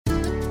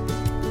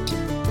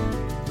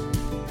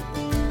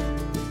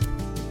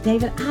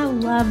David, I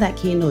love that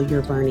candle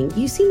you're burning.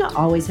 You seem to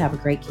always have a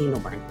great candle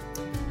burn.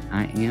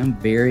 I am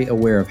very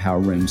aware of how a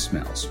room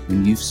smells.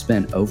 When you've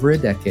spent over a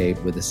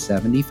decade with a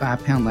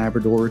 75-pound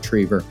Labrador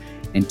Retriever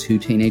and 2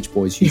 teenage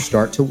boys, you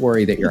start to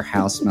worry that your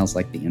house smells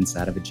like the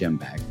inside of a gym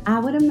bag. I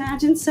would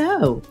imagine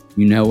so.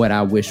 You know what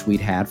I wish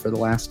we'd had for the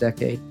last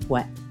decade?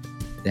 What?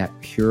 That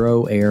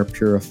Puro Air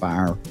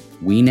purifier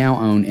we now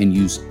own and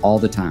use all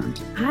the time.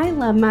 I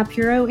love my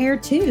Puro Air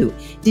too.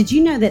 Did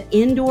you know that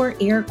indoor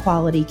air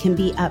quality can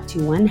be up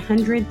to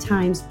 100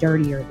 times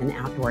dirtier than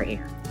outdoor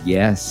air?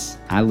 Yes,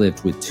 I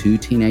lived with 2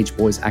 teenage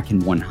boys. I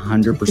can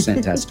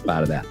 100% testify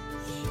to that.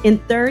 In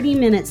 30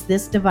 minutes,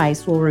 this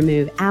device will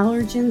remove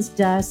allergens,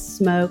 dust,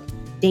 smoke,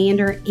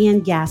 dander,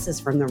 and gases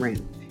from the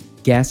room.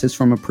 Gases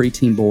from a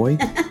preteen boy?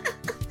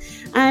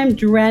 I'm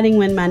dreading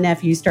when my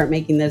nephews start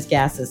making those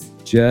gases.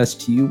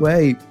 Just you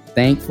wait.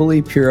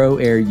 Thankfully, Puro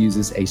Air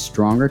uses a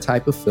stronger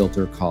type of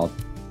filter called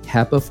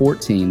HEPA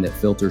 14 that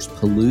filters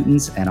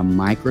pollutants at a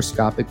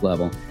microscopic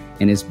level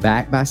and is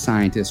backed by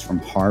scientists from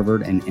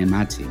Harvard and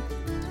MIT.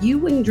 You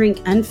wouldn't drink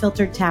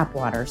unfiltered tap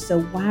water,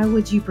 so why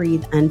would you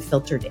breathe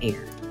unfiltered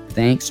air?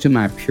 Thanks to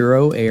my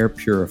Puro Air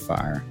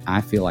purifier,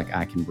 I feel like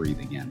I can breathe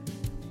again.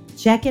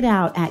 Check it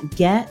out at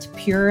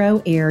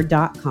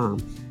getpuroair.com.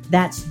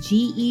 That's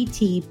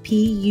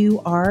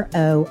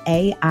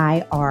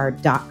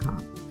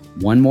GETPUROAIR.com.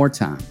 One more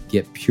time,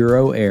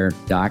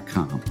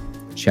 getpuroair.com.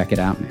 Check it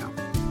out now.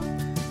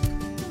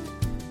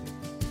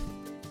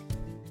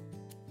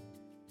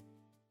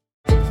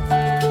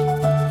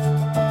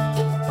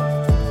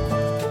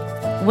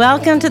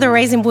 Welcome to the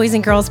Raising Boys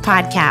and Girls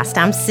podcast.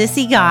 I'm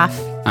Sissy Goff.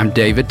 I'm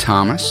David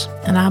Thomas.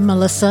 And I'm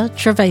Melissa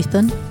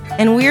Trevathan.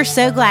 And we're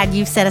so glad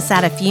you've set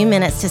aside a few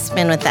minutes to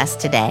spend with us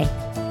today.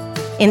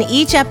 In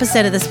each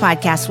episode of this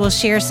podcast, we'll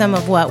share some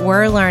of what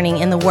we're learning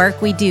in the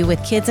work we do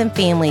with kids and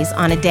families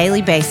on a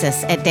daily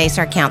basis at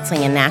Daystar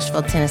Counseling in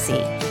Nashville,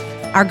 Tennessee.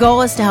 Our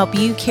goal is to help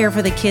you care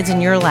for the kids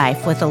in your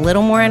life with a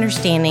little more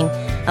understanding,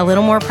 a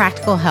little more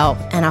practical help,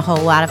 and a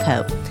whole lot of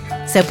hope.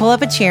 So pull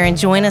up a chair and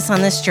join us on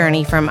this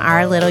journey from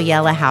our little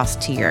yellow house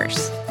to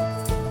yours.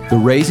 The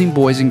Raising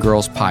Boys and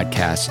Girls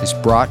podcast is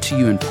brought to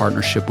you in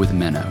partnership with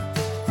Minnow.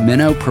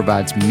 Minnow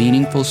provides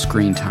meaningful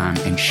screen time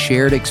and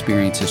shared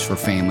experiences for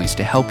families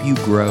to help you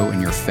grow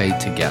in your faith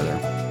together.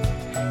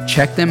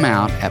 Check them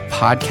out at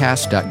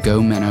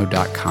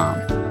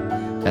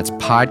podcast.gominnow.com. That's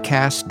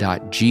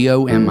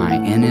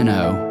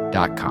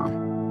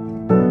podcast.gominno.com.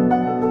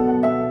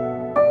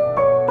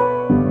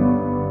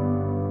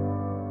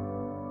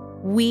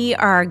 We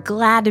are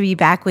glad to be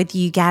back with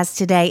you guys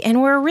today,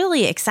 and we're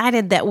really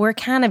excited that we're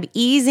kind of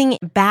easing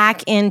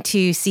back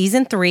into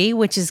season 3,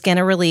 which is going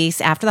to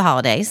release after the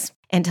holidays.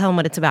 And tell them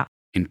what it's about.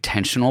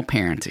 Intentional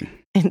parenting.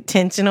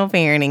 Intentional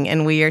parenting,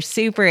 and we are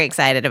super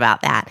excited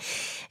about that.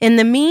 In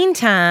the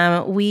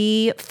meantime,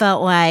 we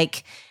felt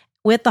like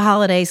with the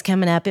holidays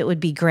coming up, it would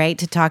be great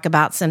to talk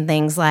about some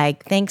things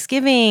like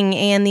Thanksgiving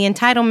and the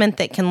entitlement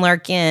that can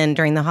lurk in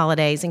during the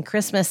holidays and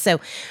Christmas. So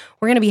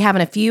we're going to be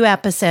having a few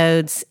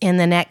episodes in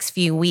the next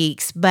few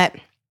weeks, but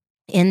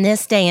in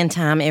this day and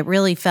time, it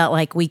really felt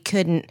like we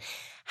couldn't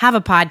have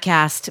a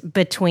podcast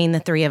between the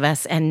three of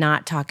us and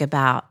not talk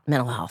about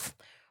mental health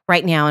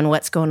right now and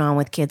what's going on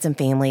with kids and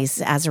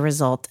families as a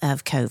result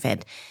of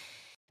COVID.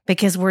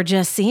 Because we're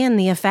just seeing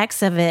the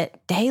effects of it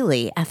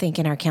daily, I think,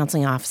 in our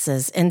counseling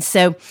offices. And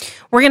so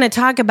we're going to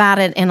talk about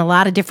it in a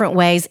lot of different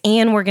ways,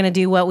 and we're going to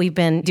do what we've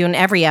been doing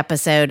every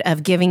episode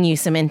of giving you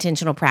some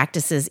intentional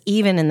practices,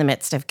 even in the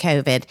midst of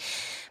COVID.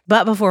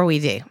 But before we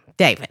do,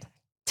 David,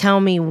 tell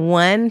me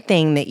one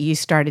thing that you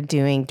started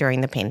doing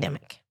during the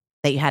pandemic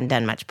that you hadn't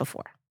done much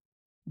before.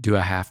 Do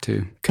I have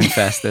to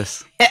confess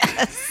this?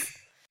 Yes.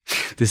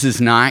 This is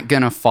not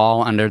going to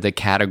fall under the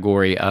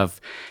category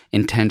of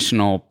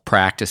intentional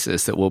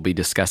practices that we'll be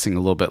discussing a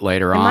little bit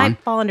later on. It might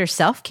fall under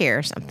self-care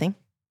or something.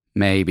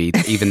 Maybe.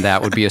 Even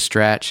that would be a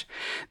stretch.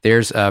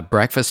 There's a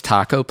breakfast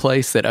taco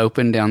place that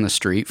opened down the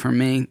street from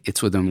me.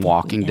 It's within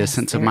walking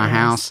distance of my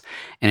house,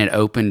 and it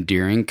opened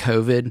during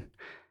COVID.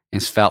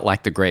 It's felt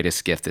like the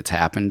greatest gift that's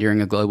happened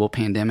during a global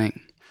pandemic.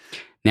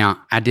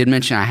 Now, I did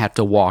mention I have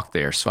to walk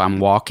there, so I'm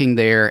walking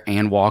there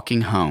and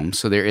walking home.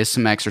 So there is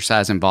some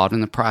exercise involved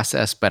in the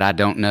process, but I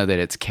don't know that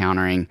it's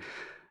countering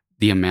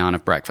the amount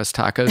of breakfast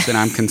tacos that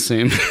I'm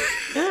consuming.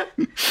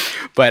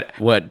 But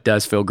what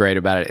does feel great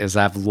about it is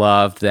I've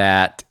loved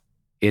that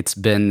it's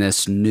been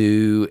this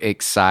new,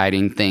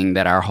 exciting thing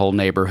that our whole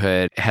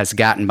neighborhood has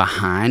gotten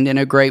behind in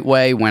a great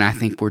way when I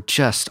think we're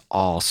just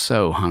all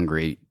so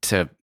hungry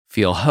to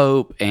feel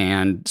hope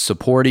and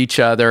support each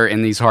other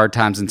in these hard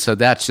times. And so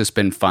that's just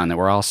been fun that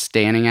we're all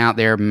standing out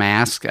there,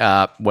 masked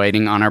up,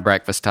 waiting on our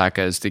breakfast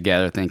tacos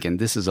together, thinking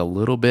this is a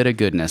little bit of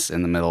goodness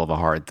in the middle of a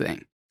hard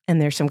thing.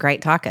 And there's some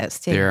great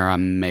tacos, too. They're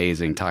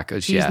amazing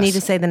tacos, You just need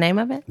to say the name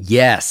of it?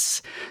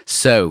 Yes.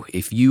 So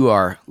if you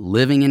are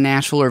living in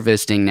Nashville or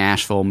visiting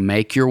Nashville,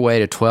 make your way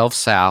to 12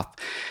 South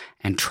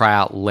and try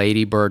out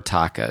Lady Bird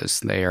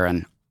Tacos. They are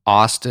an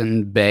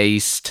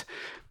Austin-based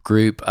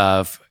group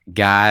of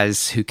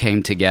guys who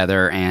came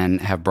together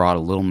and have brought a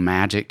little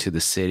magic to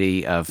the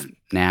city of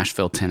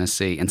Nashville,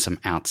 Tennessee, and some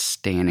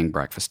outstanding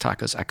breakfast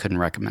tacos. I couldn't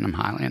recommend them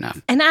highly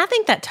enough. And I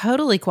think that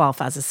totally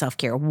qualifies as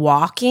self-care.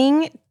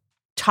 Walking,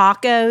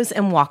 tacos,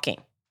 and walking.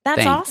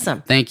 That's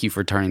awesome. Thank you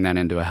for turning that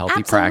into a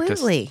healthy practice.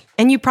 Absolutely.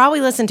 And you probably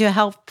listen to a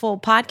helpful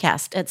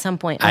podcast at some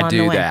point along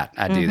the way.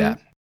 I do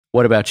that.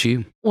 What about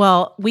you?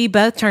 Well, we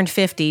both turned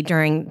 50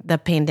 during the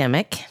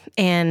pandemic.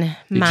 And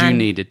Did you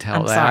need to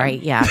tell that? I'm sorry.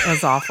 Yeah, it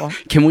was awful.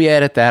 Can we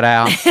edit that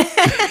out?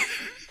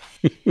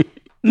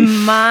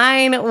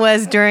 Mine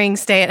was during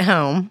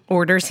stay-at-home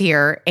orders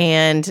here,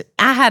 and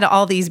I had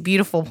all these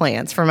beautiful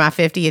plans for my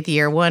 50th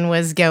year. One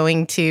was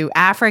going to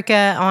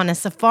Africa on a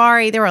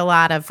safari. There were a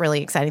lot of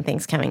really exciting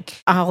things coming,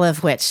 all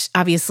of which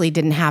obviously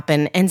didn't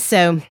happen. And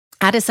so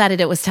I decided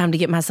it was time to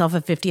get myself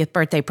a 50th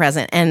birthday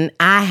present. And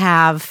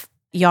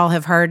y'all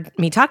have heard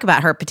me talk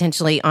about her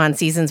potentially on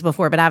seasons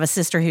before, but I have a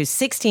sister who's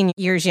 16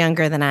 years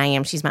younger than I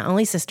am. She's my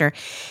only sister.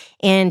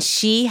 And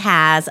she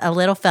has a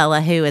little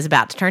fella who is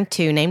about to turn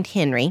 2 named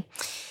Henry.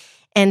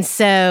 And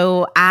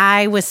so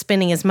I was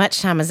spending as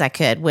much time as I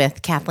could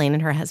with Kathleen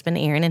and her husband,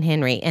 Aaron and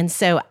Henry. And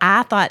so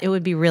I thought it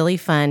would be really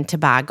fun to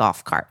buy a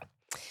golf cart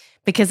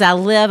because I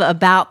live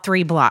about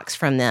 3 blocks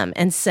from them.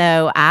 And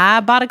so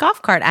I bought a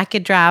golf cart. I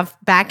could drive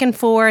back and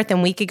forth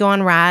and we could go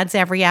on rides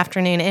every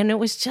afternoon. And it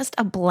was just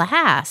a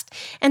blast.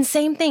 And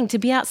same thing, to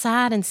be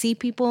outside and see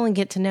people and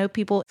get to know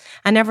people.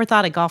 I never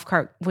thought a golf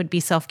cart would be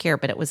self-care,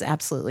 but it was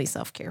absolutely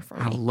self-care for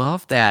me. I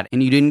love that.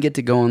 And you didn't get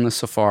to go on the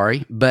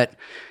safari, but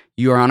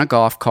you are on a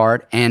golf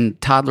cart,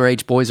 and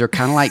toddler-age boys are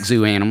kind of like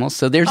zoo animals.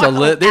 So there's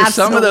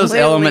some of those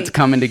elements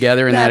coming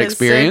together in that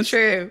experience. So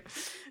true.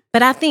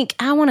 But I think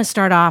I want to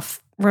start off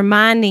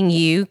reminding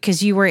you,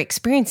 because you were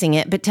experiencing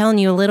it, but telling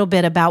you a little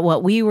bit about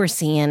what we were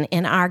seeing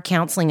in our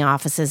counseling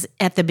offices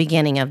at the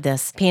beginning of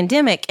this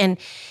pandemic. And,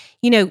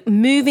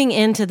 moving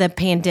into the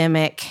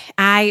pandemic,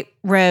 I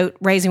wrote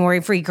Raising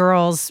Worry-Free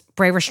Girls,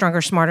 Braver,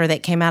 Stronger, Smarter,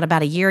 that came out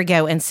about a year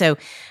ago. And so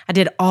I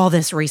did all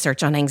this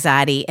research on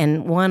anxiety.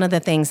 And one of the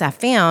things I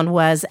found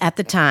was at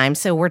the time,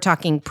 so we're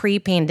talking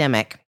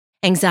pre-pandemic,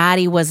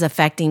 anxiety was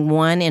affecting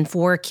 1 in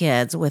 4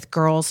 kids, with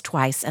girls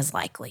twice as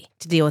likely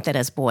to deal with it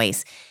as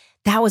boys.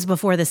 That was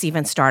before this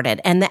even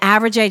started. And the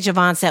average age of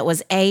onset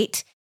was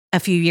 8 a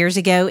few years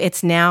ago.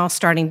 It's now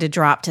starting to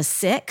drop to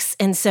 6.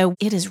 And so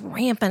it is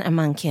rampant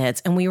among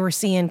kids. And we were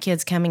seeing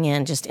kids coming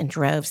in just in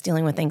droves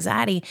dealing with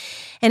anxiety.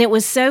 And it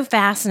was so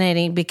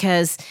fascinating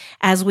because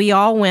as we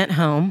all went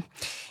home,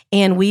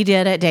 and we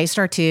did at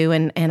Daystar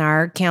 2, and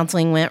our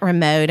counseling went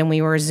remote, and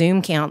we were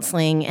Zoom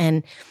counseling,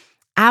 and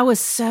I was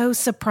so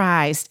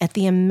surprised at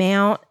the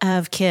amount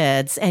of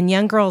kids, and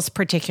young girls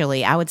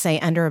particularly, I would say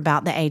under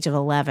about the age of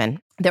 11,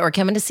 that were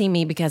coming to see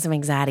me because of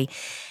anxiety.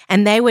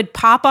 And they would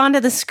pop onto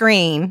the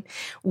screen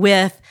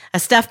with a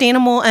stuffed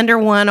animal under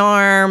one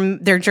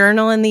arm, their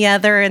journal in the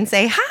other, and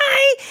say,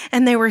 hi.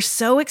 And they were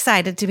so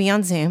excited to be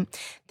on Zoom.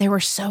 They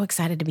were so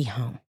excited to be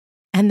home.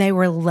 And they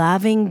were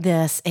loving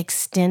this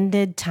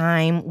extended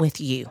time with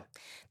you.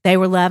 They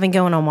were loving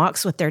going on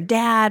walks with their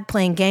dad,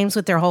 playing games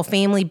with their whole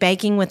family,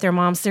 baking with their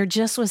moms. There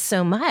just was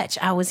so much.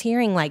 I was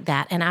hearing like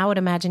that. And I would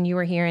imagine you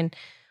were hearing,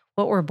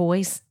 what were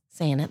boys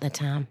saying at the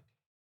time?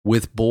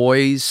 With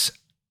boys,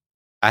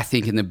 I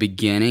think in the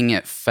beginning,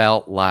 it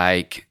felt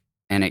like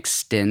an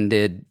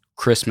extended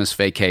Christmas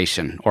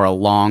vacation or a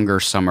longer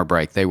summer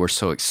break. They were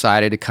so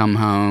excited to come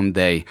home.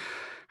 I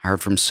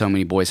heard from so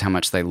many boys how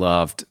much they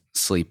loved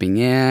sleeping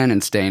in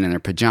and staying in their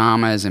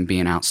pajamas and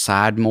being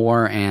outside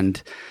more.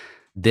 And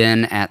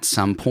then at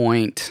some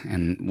point,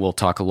 and we'll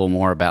talk a little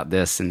more about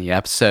this in the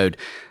episode,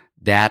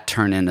 that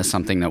turned into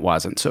something that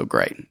wasn't so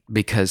great.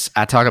 Because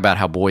I talk about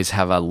how boys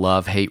have a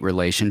love-hate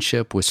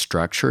relationship with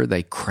structure.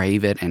 They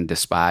crave it and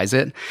despise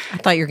it. I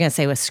thought you were going to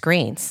say with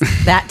screens.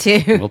 That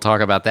too. We'll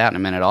talk about that in a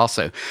minute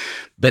also.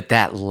 But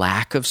that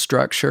lack of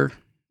structure,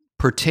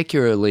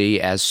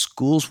 particularly as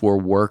schools were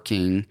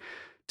working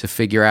to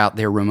figure out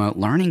their remote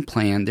learning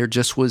plan, there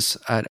just was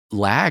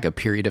a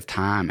period of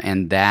time.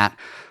 And that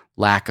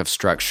lack of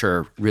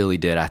structure really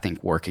did, I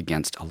think, work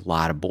against a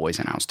lot of boys.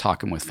 And I was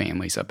talking with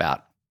families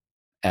about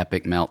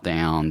epic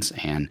meltdowns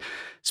and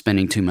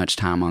spending too much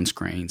time on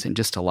screens, and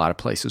just a lot of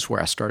places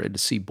where I started to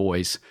see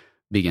boys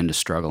begin to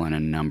struggle in a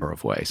number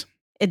of ways.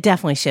 It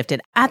definitely shifted.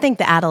 I think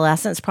the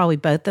adolescents, probably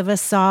both of us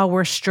saw,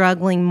 were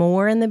struggling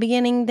more in the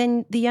beginning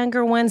than the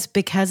younger ones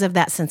because of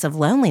that sense of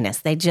loneliness.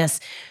 They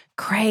just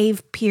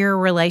crave peer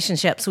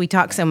relationships. We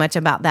talk so much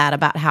about that,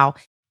 about how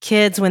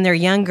kids, when they're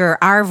younger,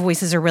 our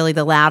voices are really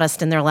the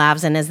loudest in their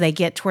lives. And as they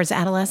get towards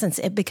adolescence,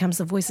 it becomes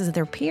the voices of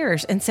their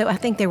peers. And so I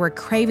think they were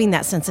craving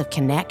that sense of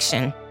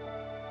connection.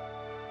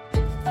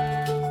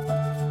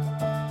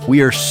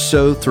 We are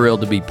so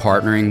thrilled to be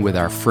partnering with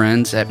our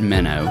friends at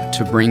Minnow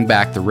to bring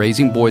back the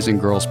Raising Boys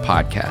and Girls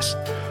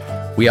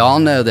podcast. We all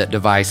know that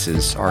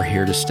devices are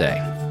here to stay.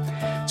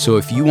 So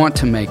if you want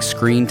to make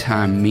screen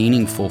time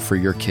meaningful for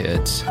your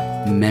kids,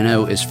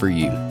 Minnow is for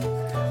you.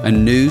 A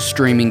new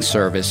streaming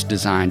service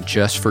designed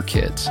just for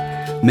kids.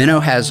 Minnow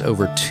has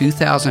over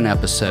 2,000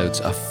 episodes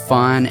of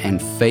fun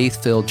and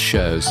faith-filled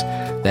shows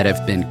that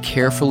have been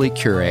carefully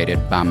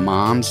curated by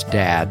moms,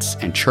 dads,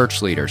 and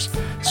church leaders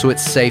so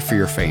it's safe for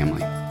your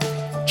family.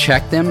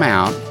 Check them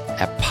out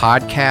at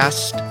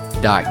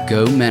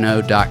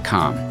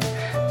podcast.gominno.com.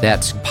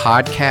 That's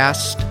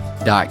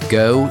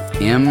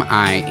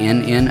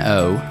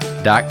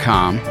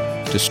podcast.gominno.com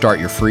to start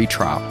your free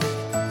trial.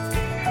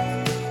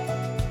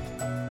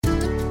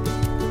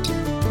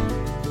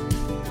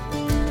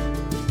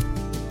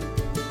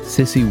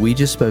 Sissy, we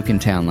just spoke in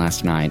town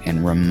last night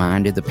and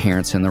reminded the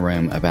parents in the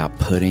room about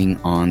putting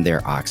on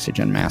their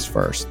oxygen mask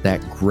first. That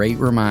great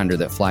reminder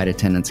that flight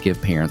attendants give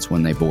parents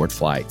when they board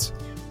flights.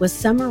 With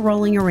summer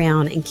rolling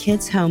around and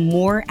kids home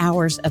more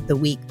hours of the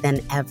week than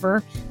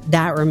ever,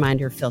 that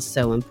reminder feels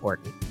so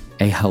important.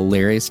 A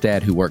hilarious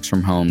dad who works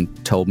from home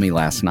told me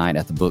last night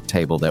at the book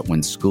table that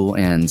when school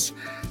ends,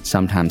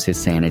 sometimes his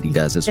sanity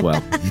does as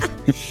well.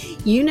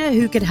 You know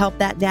who could help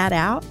that dad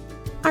out?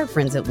 Our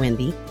friends at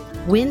Wendy.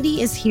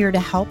 Wendy is here to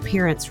help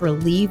parents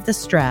relieve the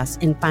stress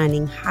in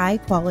finding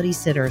high-quality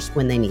sitters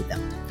when they need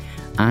them.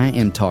 I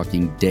am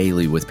talking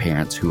daily with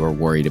parents who are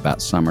worried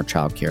about summer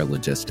childcare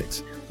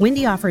logistics.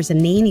 Wendy offers a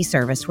nanny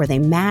service where they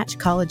match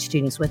college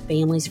students with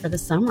families for the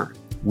summer.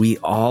 We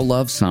all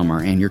love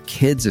summer, and your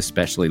kids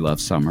especially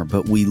love summer,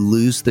 but we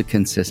lose the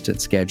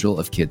consistent schedule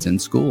of kids in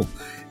school.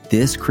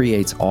 This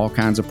creates all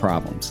kinds of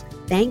problems.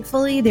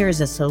 Thankfully, there is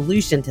a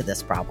solution to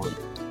this problem.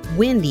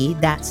 Wendy,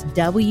 that's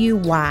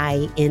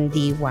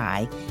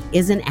WYNDY,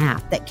 is an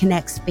app that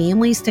connects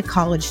families to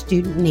college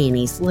student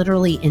nannies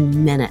literally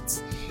in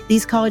minutes.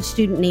 These college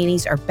student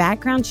nannies are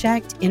background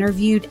checked,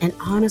 interviewed, and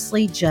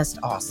honestly just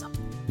awesome.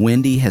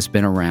 Wendy has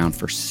been around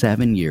for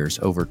 7 years.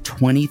 Over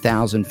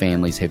 20,000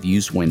 families have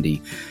used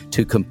Wendy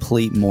to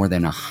complete more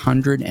than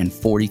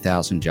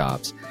 140,000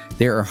 jobs.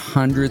 There are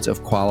hundreds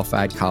of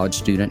qualified college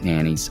student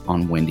nannies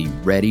on Wendy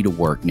ready to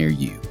work near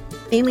you.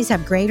 Families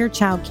have greater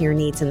childcare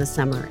needs in the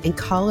summer, and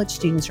college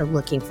students are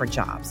looking for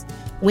jobs.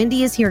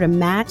 Wendy is here to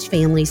match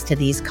families to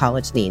these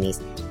college nannies.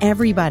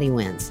 Everybody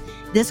wins.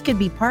 This could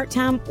be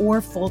part-time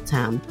or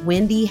full-time.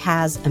 Wendy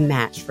has a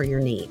match for your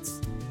needs.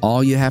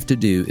 All you have to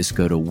do is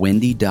go to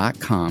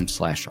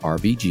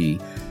wendy.com/RBG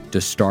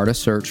to start a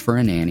search for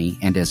a nanny,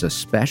 and as a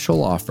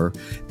special offer,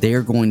 they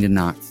are going to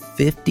knock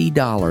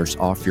 $50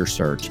 off your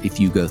search if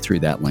you go through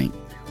that link.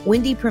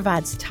 Wendy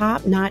provides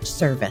top-notch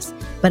service,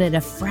 but at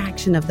a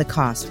fraction of the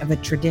cost of a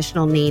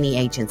traditional nanny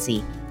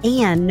agency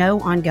and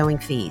no ongoing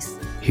fees.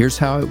 Here's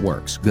how it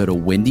works. Go to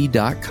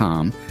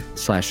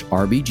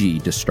wendy.com/RBG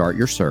to start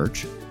your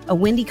search. A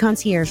Wendy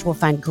concierge will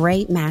find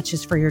great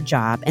matches for your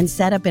job and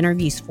set up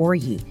interviews for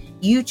you.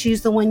 You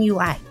choose the one you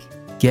like.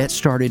 Get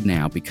started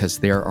now because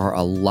there are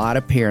a lot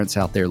of parents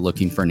out there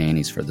looking for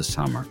nannies for the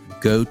summer.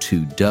 Go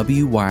to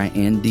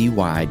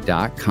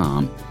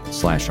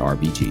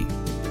WYNDY.com/RBG.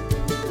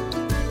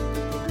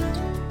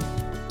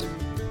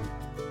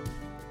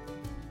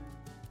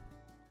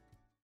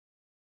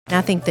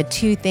 I think the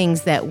two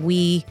things that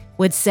we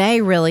would say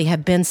really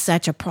have been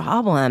such a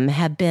problem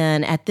have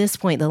been, at this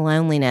point, the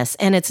loneliness.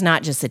 And it's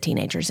not just the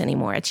teenagers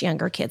anymore. It's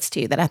younger kids,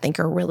 too, that I think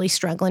are really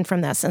struggling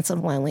from that sense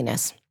of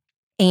loneliness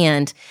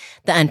and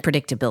the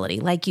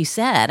unpredictability. Like you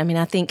said, I mean,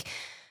 I think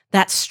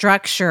that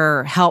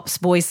structure helps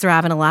boys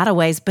thrive in a lot of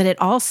ways, but it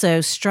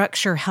also,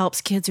 structure helps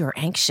kids who are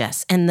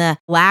anxious, and the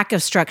lack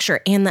of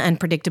structure and the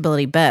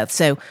unpredictability both.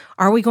 So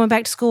are we going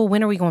back to school?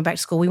 When are we going back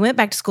to school? We went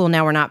back to school.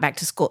 Now we're not back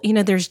to school. You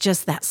know, there's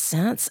just that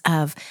sense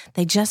of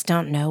they just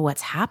don't know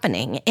what's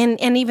happening.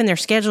 And even their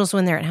schedules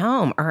when they're at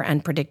home are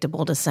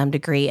unpredictable to some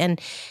degree. And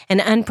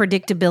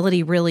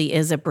unpredictability really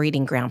is a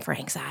breeding ground for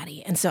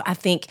anxiety. And so I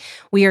think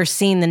we are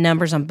seeing the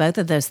numbers on both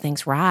of those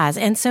things rise.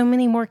 And so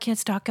many more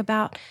kids talk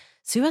about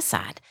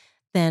suicide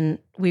than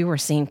we were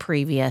seeing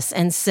previous.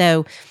 And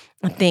so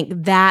I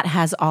think that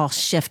has all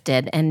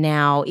shifted. And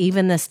now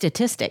even the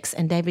statistics,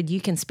 and David, you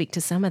can speak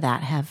to some of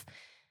that, I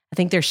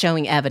think they're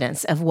showing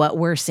evidence of what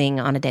we're seeing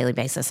on a daily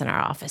basis in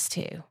our office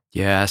too.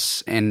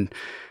 Yes. And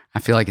I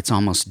feel like it's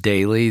almost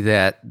daily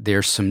that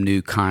there's some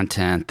new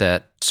content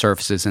that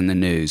surfaces in the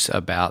news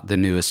about the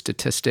newest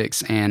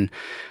statistics. And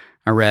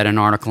I read an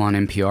article on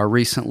NPR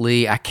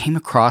recently. I came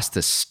across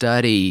this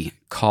study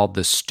called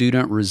the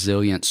Student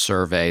Resilience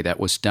Survey that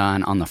was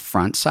done on the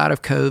front side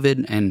of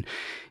COVID. And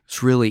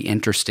it's really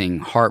interesting,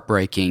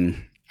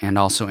 heartbreaking, and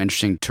also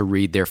interesting to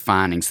read their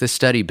findings. This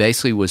study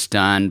basically was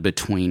done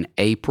between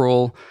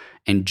April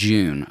and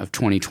June of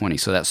 2020.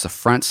 So that's the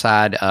front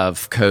side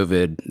of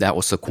COVID. That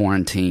was the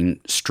quarantine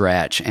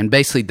stretch. And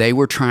basically they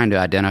were trying to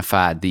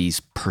identify these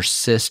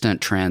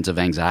persistent trends of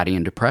anxiety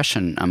and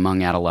depression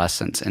among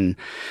adolescents. And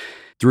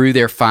through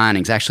their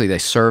findings, actually, they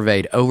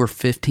surveyed over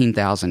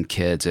 15,000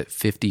 kids at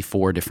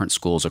 54 different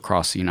schools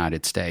across the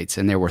United States.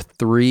 And there were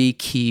 3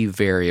 key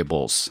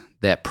variables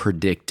that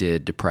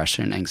predicted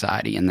depression and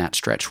anxiety in that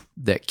stretch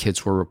that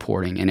kids were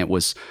reporting. And it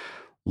was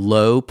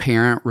low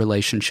parent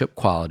relationship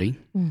quality,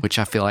 which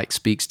I feel like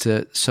speaks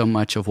to so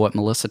much of what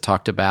Melissa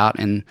talked about,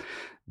 and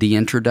the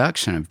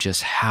introduction of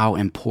just how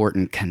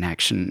important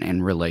connection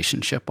and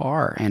relationship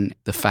are. And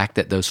the fact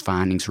that those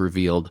findings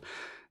revealed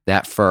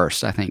that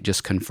first, I think,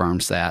 just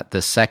confirms that.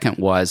 The second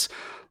was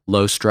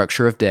low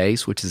structure of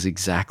days, which is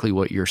exactly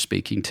what you're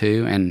speaking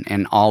to,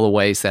 and all the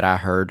ways that I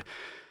heard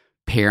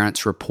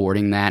parents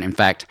reporting that. In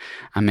fact,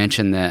 I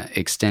mentioned the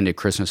extended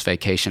Christmas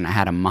vacation. I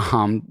had a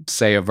mom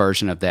say a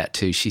version of that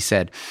too. She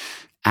said,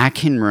 I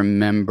can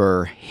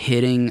remember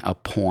hitting a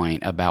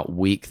point about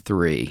week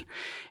 3,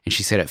 and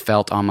she said it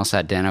felt almost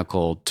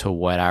identical to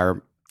what I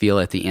feel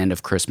at the end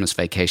of Christmas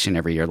vacation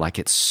every year. Like,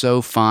 it's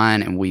so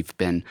fun, and we've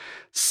been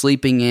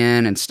sleeping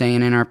in and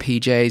staying in our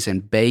PJs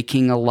and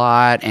baking a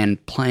lot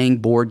and playing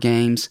board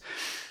games.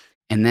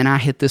 And then I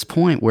hit this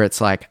point where it's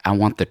like, I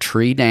want the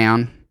tree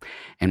down,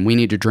 and we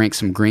need to drink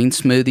some green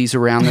smoothies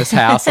around this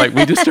house. Like,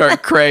 we just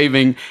start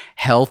craving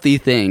healthy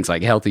things,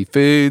 like healthy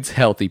foods,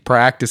 healthy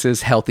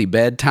practices, healthy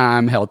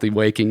bedtime, healthy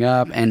waking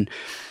up. And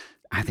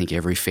I think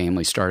every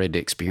family started to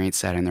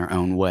experience that in their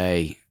own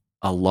way,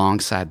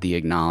 alongside the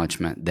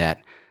acknowledgement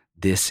that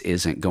this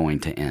isn't going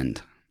to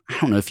end. I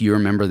don't know if you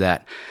remember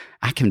that.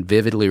 I can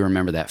vividly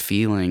remember that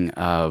feeling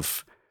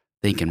of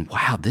thinking,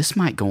 wow, this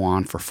might go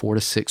on for 4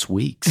 to 6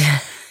 weeks.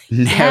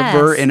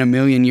 Never in a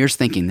million years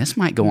thinking this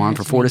might go on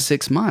for 4 to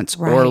 6 months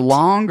or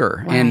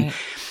longer. Right.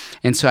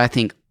 And so I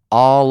think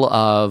all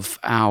of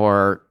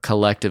our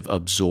collective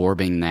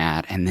absorbing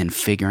that and then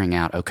figuring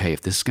out, okay,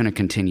 if this is going to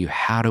continue,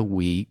 how do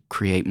we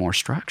create more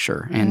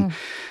structure? And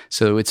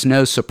so it's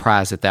no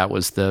surprise that that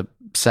was the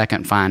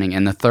second finding.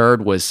 And the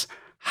third was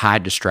high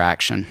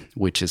distraction,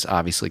 which is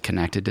obviously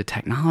connected to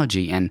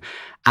technology. And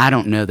I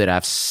don't know that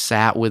I've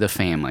sat with a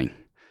family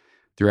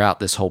throughout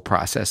this whole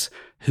process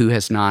who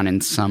has not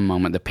in some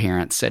moment, the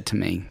parent said to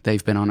me,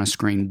 they've been on a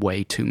screen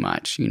way too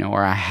much,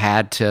 or I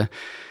had to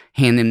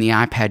hand them the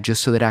iPad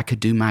just so that I could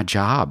do my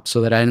job,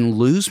 so that I didn't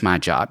lose my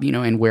job,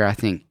 and where I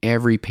think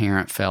every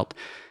parent felt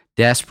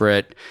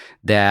desperate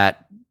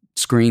that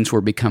screens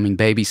were becoming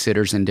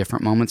babysitters in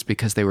different moments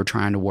because they were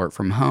trying to work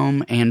from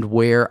home, and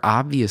where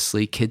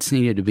obviously kids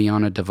needed to be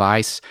on a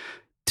device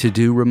to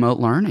do remote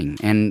learning.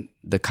 And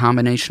the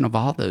combination of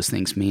all those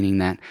things, meaning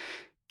that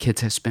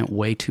kids have spent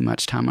way too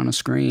much time on a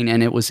screen.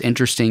 And it was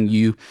interesting,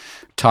 you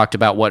talked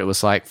about what it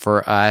was like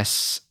for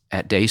us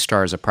at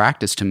Daystar as a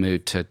practice to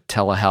move to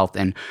telehealth.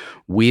 And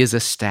we as a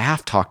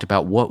staff talked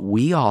about what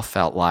we all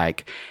felt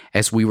like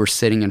as we were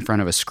sitting in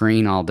front of a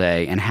screen all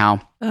day, and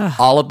how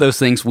all of those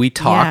things we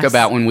talk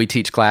about when we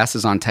teach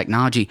classes on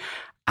technology,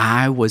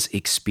 I was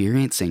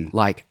experiencing.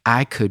 Like,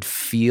 I could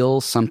feel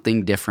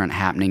something different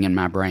happening in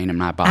my brain and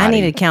my body. I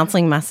needed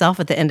counseling myself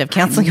at the end of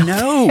counseling.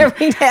 No,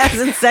 every day I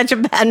was in such a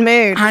bad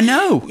mood. I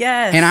know.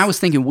 Yes. And I was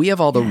thinking, we have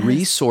all the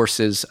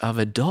resources of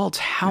adults.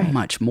 How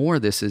much more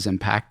this is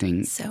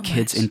impacting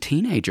kids and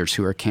teenagers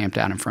who are camped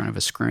out in front of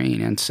a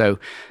screen. And so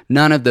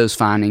none of those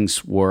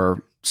findings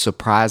were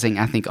surprising.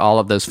 I think all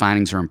of those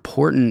findings are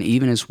important,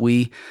 even as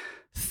we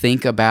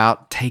think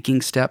about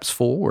taking steps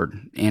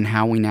forward in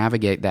how we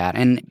navigate that.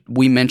 And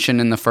we mentioned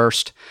in the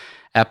first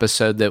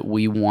episode that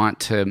we want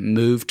to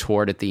move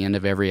toward, at the end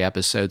of every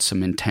episode,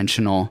 some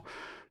intentional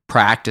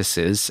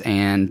practices.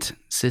 And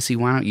Sissy,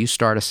 why don't you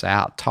start us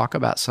out? Talk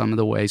about some of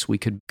the ways we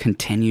could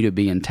continue to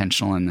be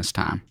intentional in this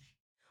time.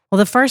 Well,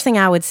 the first thing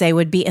I would say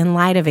would be, in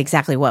light of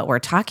exactly what we're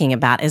talking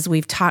about, is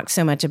we've talked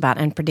so much about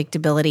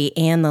unpredictability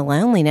and the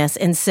loneliness.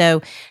 And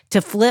so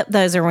to flip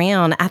those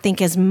around, I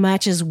think as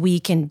much as we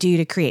can do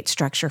to create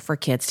structure for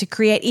kids, to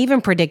create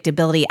even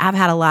predictability. I've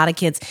had a lot of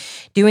kids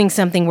doing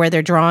something where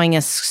they're drawing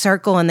a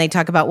circle and they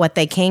talk about what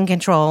they can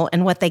control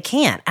and what they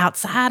can't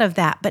outside of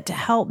that, but to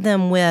help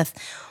them with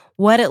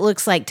what it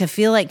looks like to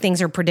feel like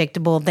things are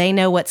predictable. They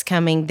know what's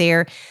coming.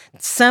 They're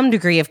some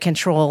degree of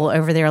control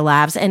over their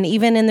lives and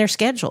even in their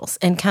schedules,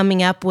 and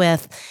coming up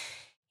with,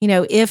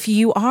 if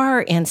you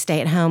are in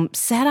stay at home,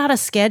 set out a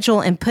schedule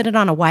and put it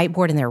on a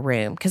whiteboard in their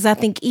room. Because I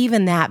think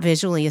even that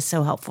visually is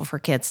so helpful for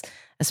kids,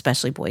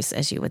 especially boys,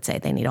 as you would say.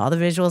 They need all the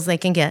visuals they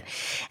can get.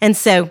 And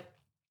so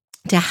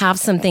to have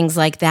some things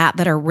like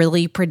that are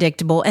really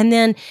predictable. And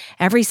then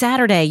every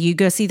Saturday you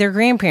go see their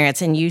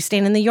grandparents and you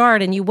stand in the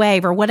yard and you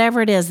wave, or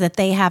whatever it is, that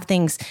they have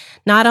things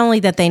not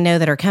only that they know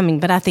that are coming,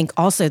 but I think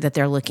also that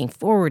they're looking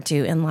forward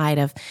to in light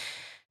of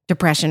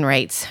depression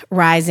rates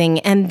rising.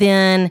 And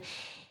then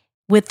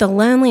with the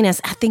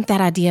loneliness, I think that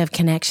idea of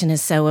connection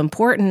is so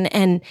important.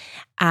 And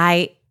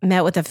I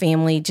met with a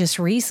family just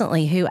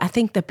recently who I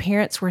think the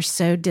parents were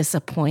so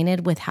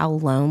disappointed with how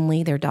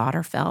lonely their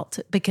daughter felt,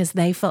 because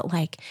they felt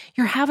like,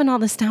 you're having all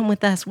this time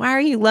with us. Why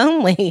are you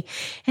lonely?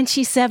 And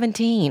she's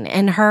 17,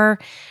 and her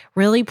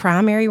really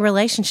primary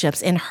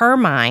relationships in her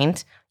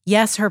mind,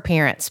 yes, her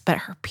parents, but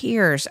her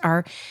peers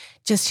are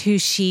just who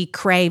she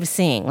craves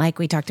seeing, like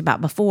we talked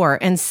about before.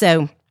 And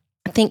so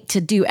I think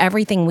to do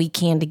everything we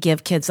can to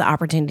give kids the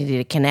opportunity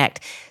to connect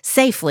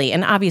safely,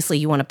 and obviously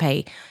you want to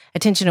pay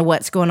attention to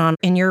what's going on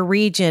in your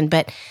region,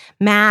 but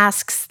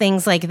masks,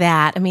 things like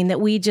that. I mean, that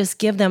we just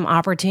give them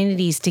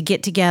opportunities to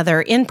get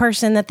together in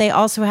person, that they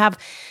also have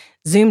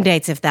Zoom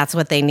dates if that's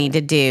what they need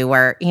to do.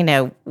 Or,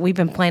 we've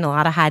been playing a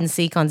lot of hide and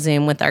seek on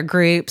Zoom with our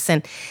groups.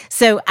 And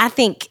so I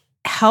think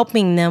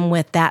helping them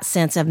with that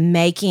sense of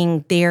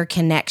making their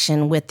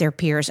connection with their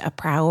peers a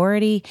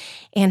priority,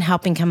 and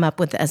helping come up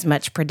with as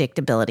much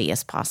predictability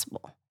as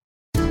possible.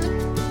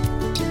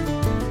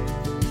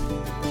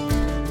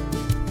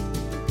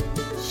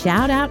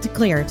 shout out to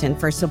Claritin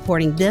for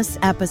supporting this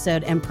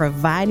episode and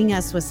providing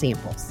us with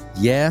samples.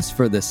 Yes,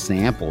 for the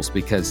samples,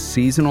 because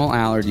seasonal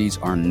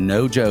allergies are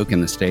no joke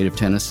in the state of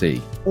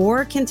Tennessee.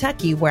 Or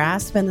Kentucky, where I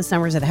spend the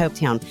summers at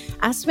Hopetown.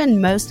 I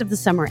spend most of the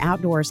summer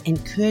outdoors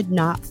and could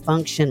not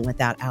function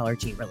without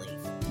allergy relief.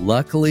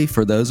 Luckily,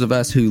 for those of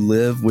us who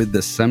live with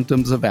the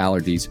symptoms of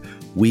allergies,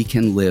 we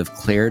can live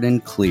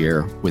Claritin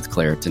Clear with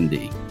Claritin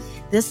D.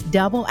 This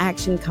double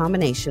action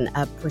combination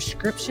of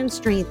prescription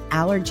strength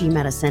allergy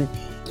medicine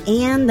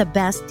and the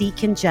best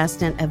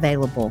decongestant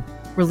available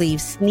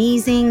relieves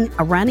sneezing,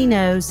 a runny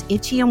nose,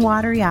 itchy and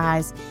watery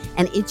eyes,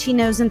 an itchy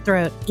nose and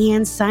throat,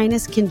 and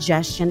sinus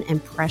congestion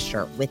and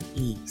pressure with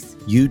ease.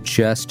 You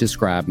just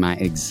described my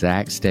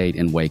exact state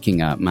in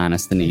waking up,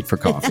 minus the need for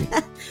coffee.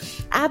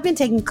 I've been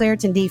taking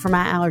Claritin D for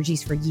my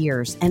allergies for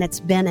years, and it's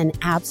been an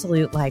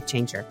absolute life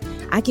changer.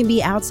 I can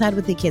be outside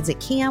with the kids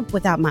at camp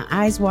without my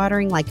eyes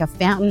watering like a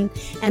fountain,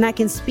 and I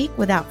can speak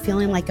without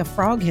feeling like a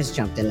frog has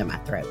jumped into my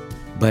throat.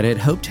 But at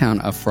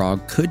Hopetown, a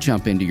frog could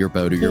jump into your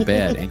boat or your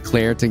bed, and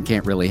Claritin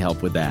can't really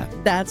help with that.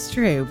 That's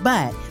true,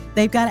 but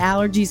they've got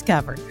allergies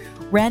covered.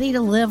 Ready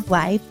to live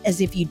life as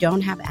if you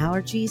don't have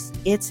allergies?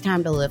 It's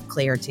time to live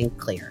Claritin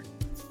Clear.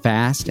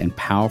 Fast and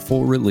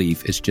powerful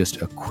relief is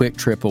just a quick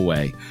trip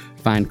away.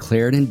 Find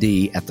Claritin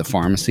D at the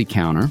pharmacy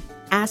counter.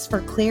 Ask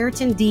for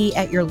Claritin D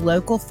at your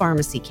local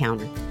pharmacy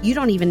counter. You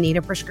don't even need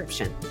a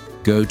prescription.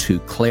 Go to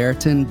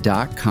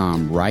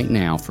Claritin.com right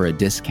now for a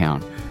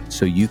discount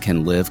so you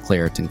can live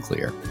Claritin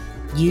Clear.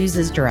 Use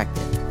as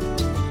directed.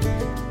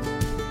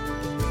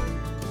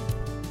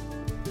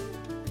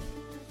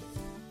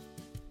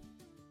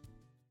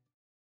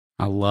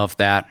 I love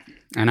that.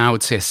 And I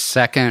would say a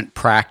second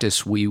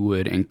practice we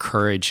would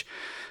encourage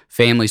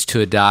families to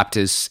adopt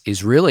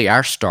is really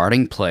our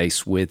starting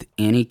place with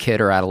any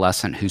kid or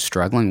adolescent who's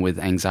struggling with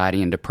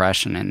anxiety and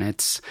depression. And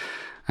it's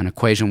an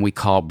equation we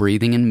call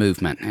breathing and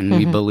movement. And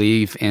we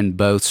believe in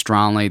both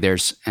strongly.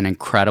 There's an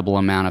incredible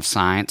amount of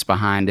science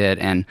behind it.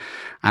 And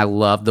I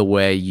love the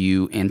way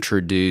you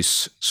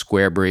introduce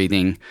square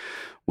breathing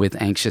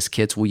with anxious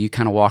kids. Will you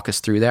kind of walk us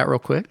through that real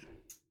quick?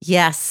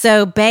 Yes.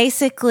 So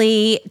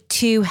basically,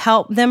 to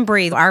help them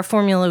breathe, our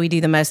formula we do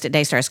the most at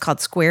Daystar is called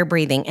square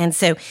breathing. And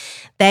so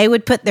they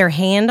would put their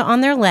hand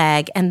on their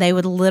leg and they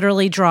would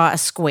literally draw a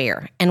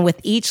square. And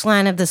with each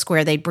line of the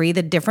square, they'd breathe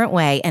a different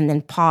way and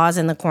then pause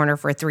in the corner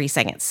for 3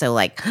 seconds. So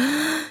like,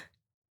 I'm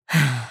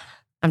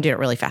doing it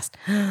really fast.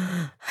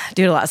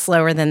 Do it a lot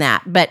slower than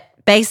that. But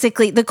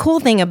basically, the cool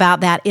thing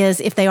about that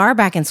is if they are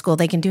back in school,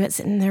 they can do it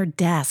sitting in their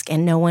desk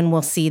and no one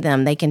will see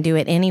them. They can do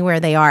it anywhere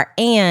they are.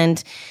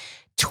 And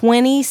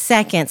 20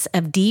 seconds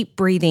of deep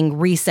breathing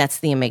resets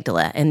the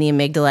amygdala, and the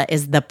amygdala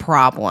is the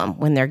problem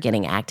when they're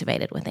getting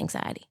activated with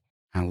anxiety.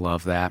 I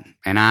love that.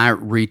 And I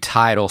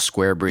retitle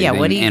square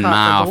breathing in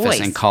my office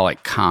and call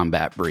it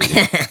combat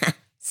breathing.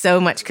 So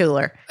much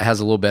cooler. It has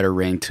a little better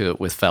ring to it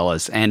with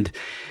fellas. And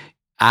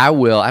I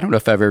don't know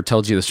if I've ever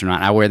told you this or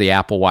not, I wear the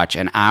Apple Watch,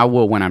 and I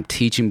will, when I'm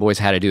teaching boys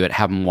how to do it,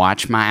 have them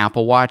watch my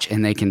Apple Watch,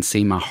 and they can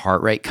see my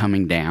heart rate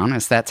coming down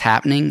as that's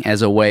happening,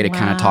 as a way to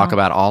kind of talk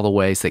about all the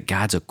ways that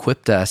God's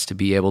equipped us to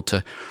be able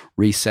to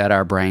reset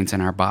our brains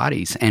and our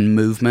bodies. And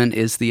movement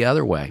is the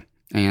other way.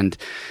 And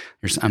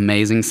there's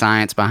amazing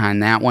science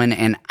behind that one.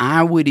 And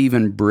I would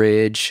even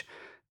bridge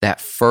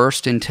that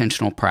first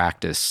intentional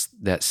practice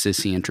that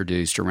Sissy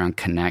introduced around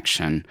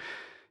connection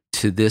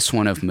to this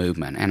one of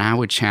movement. And I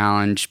would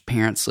challenge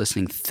parents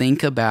listening,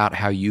 think about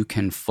how you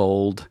can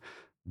fold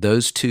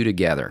those two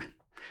together,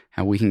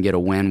 how we can get a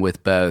win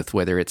with both,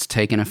 whether it's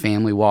taking a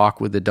family walk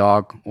with the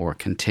dog or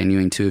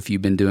continuing to, if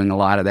you've been doing a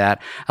lot of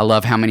that. I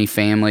love how many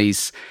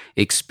families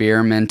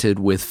experimented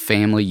with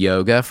family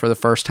yoga for the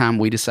first time.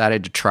 We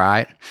decided to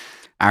try it,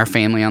 our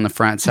family on the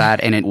front side,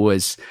 and it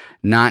was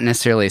not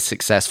necessarily a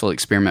successful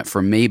experiment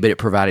for me, but it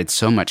provided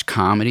so much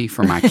comedy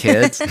for my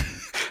kids.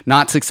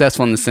 Not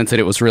successful in the sense that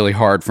it was really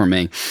hard for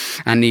me.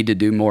 I need to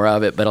do more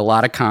of it, but a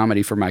lot of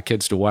comedy for my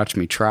kids to watch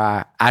me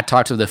try. I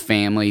talked to the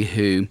family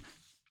who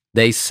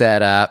they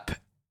set up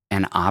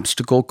an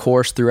obstacle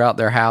course throughout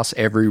their house.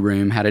 Every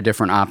room had a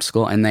different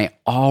obstacle, and they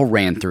all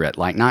ran through it,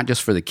 like not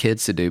just for the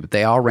kids to do, but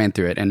they all ran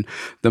through it. And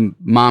the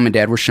mom and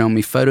dad were showing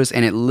me photos,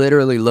 and it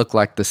literally looked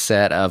like the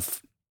set of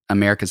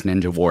America's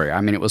Ninja Warrior.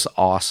 I mean, it was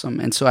awesome.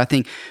 And so I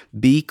think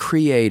be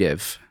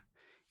creative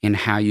in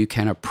how you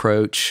can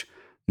approach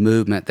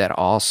movement that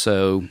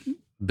also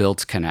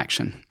builds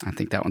connection. I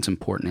think that one's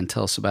important. And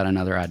tell us about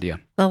another idea.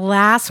 The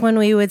last one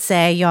we would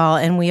say, y'all,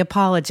 and we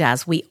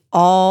apologize, we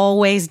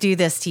always do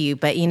this to you,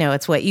 but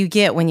it's what you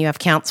get when you have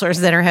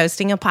counselors that are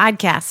hosting a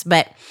podcast.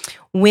 But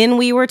when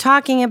we were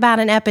talking about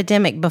an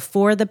epidemic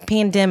before the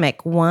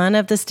pandemic, one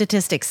of the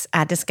statistics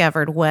I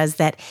discovered was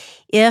that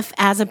if,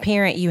 as a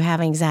parent, you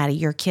have anxiety,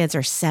 your kids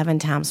are 7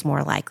 times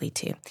more likely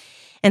to.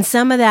 And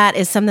some of that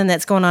is something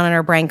that's going on in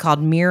our brain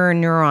called mirror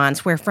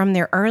neurons, where from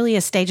their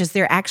earliest stages,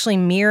 they're actually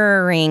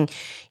mirroring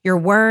your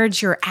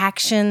words, your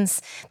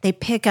actions. They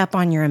pick up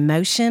on your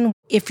emotion.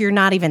 If you're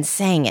not even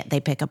saying it, they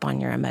pick up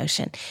on your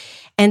emotion.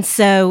 And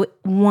so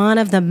one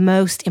of the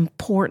most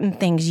important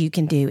things you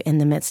can do in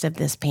the midst of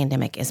this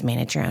pandemic is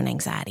manage your own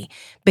anxiety.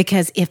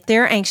 Because if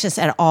they're anxious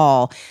at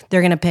all,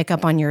 they're going to pick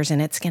up on yours and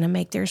it's going to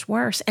make theirs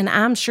worse. And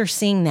I'm sure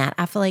seeing that.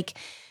 I feel like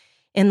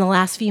in the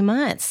last few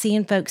months,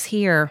 seeing folks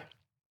here,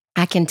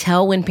 I can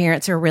tell when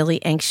parents are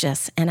really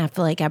anxious, and I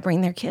feel like I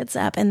bring their kids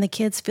up and the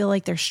kids feel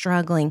like they're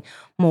struggling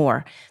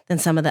more than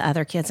some of the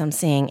other kids I'm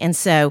seeing. And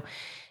so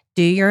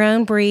do your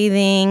own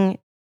breathing,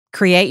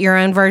 create your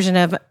own version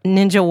of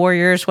Ninja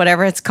Warriors,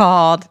 whatever it's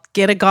called.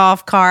 Get a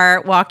golf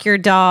cart, walk your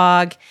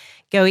dog,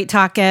 go eat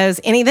tacos,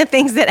 any of the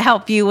things that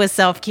help you with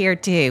self-care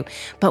too.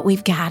 But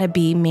we've got to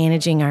be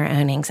managing our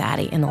own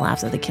anxiety in the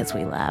lives of the kids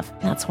we love.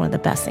 That's one of the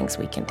best things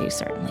we can do,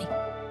 certainly.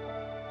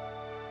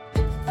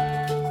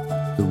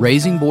 The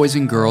Raising Boys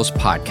and Girls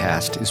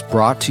podcast is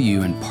brought to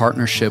you in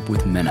partnership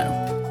with Minnow.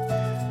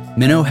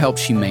 Minnow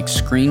helps you make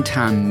screen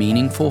time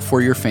meaningful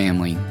for your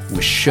family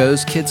with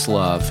shows kids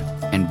love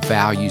and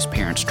values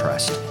parents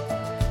trust.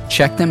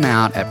 Check them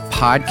out at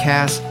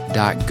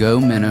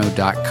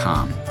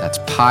podcast.gominnow.com. That's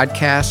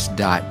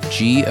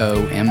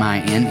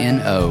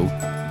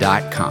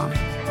podcast.gominno.com.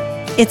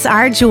 It's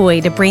our joy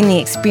to bring the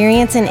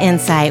experience and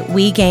insight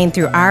we gain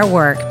through our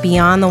work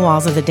beyond the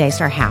walls of the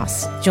Daystar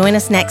House. Join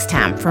us next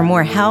time for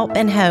more help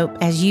and hope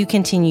as you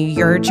continue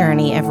your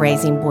journey of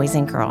raising boys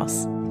and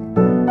girls.